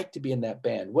it like to be in that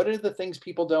band? What are the things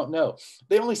people don't know?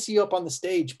 They only see you up on the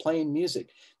stage playing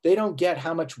music. They don't get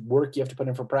how much work you have to put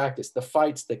in for practice, the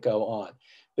fights that go on.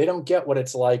 They don't get what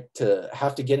it's like to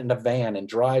have to get in a van and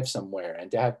drive somewhere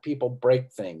and to have people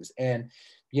break things, and,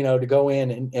 you know, to go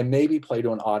in and maybe play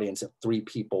to an audience of 3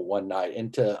 people one night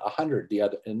and to 100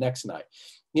 the next night.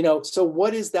 You know, so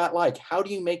what is that like? How do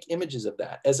you make images of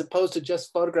that as opposed to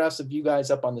just photographs of you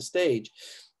guys up on the stage?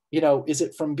 You know, is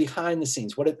it from behind the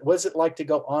scenes? What is it like to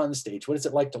go on the stage? What is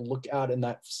it like to look out in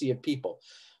that sea of people?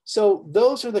 So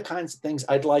those are the kinds of things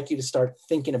I'd like you to start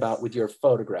thinking about with your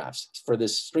photographs for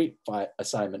this street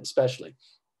assignment, especially.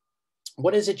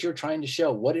 What is it you're trying to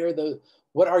show? What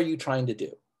are you trying to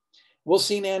do? We'll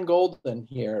see Nan Golden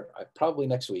here probably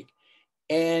next week.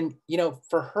 And, you know,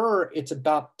 for her, it's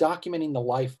about documenting the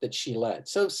life that she led.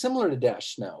 So similar to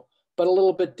Dash Snow, but a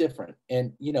little bit different.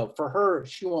 And, you know, for her,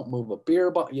 she won't move a beer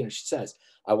bottle. You know, she says,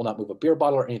 I will not move a beer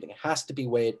bottle or anything. It has to be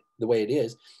the way it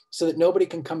is, so that nobody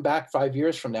can come back 5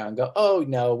 years from now and go, oh,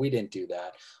 no, we didn't do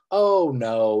that. Oh,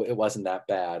 no, it wasn't that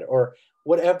bad. Or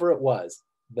whatever it was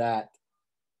that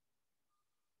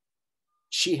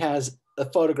she has a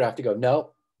photograph to go,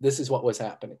 no, this is what was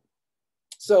happening.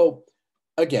 So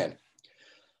again,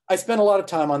 I spent a lot of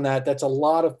time on that. That's a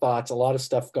lot of thoughts, a lot of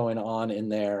stuff going on in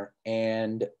there,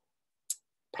 and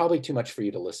probably too much for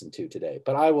you to listen to today,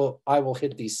 but I will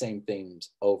hit these same themes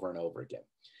over and over again.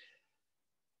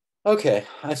 Okay,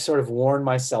 I've sort of worn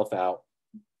myself out.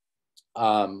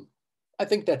 I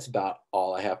think that's about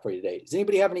all I have for you today. Does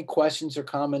anybody have any questions or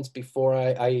comments before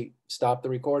I stop the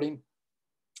recording?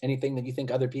 Anything that you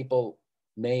think other people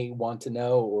may want to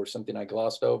know, or something I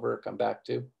glossed over, come back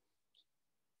to?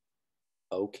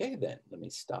 Okay, then let me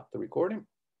stop the recording.